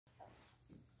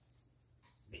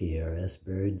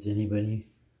P.R.S.birds, anybody?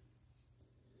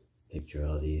 Picture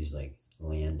all these like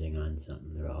landing on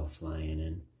something, they're all flying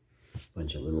in. A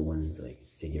bunch of little ones like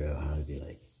figure out how to be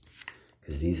like,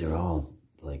 because these are all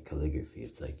like calligraphy.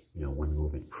 It's like, you know, one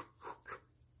movement.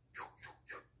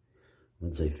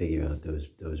 Once I figure out those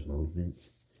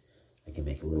movements, I can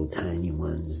make little tiny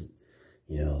ones,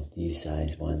 you know, these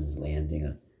size ones landing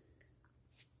on.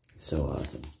 So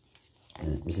awesome.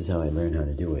 And this is how I learned how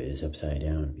to do it, is upside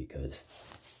down, because,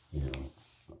 you know,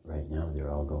 right now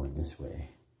they're all going this way.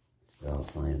 They're all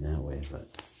flying that way,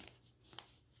 but,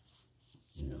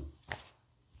 you know,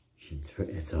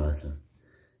 it's awesome.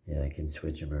 Yeah, I can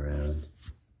switch them around.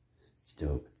 It's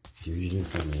dope. Fusion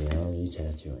from reality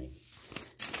tattooing.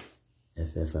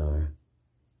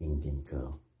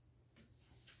 F.F.R.INKINCO.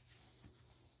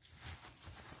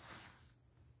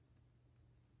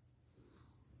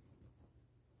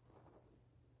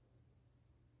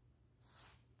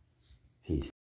 Peace.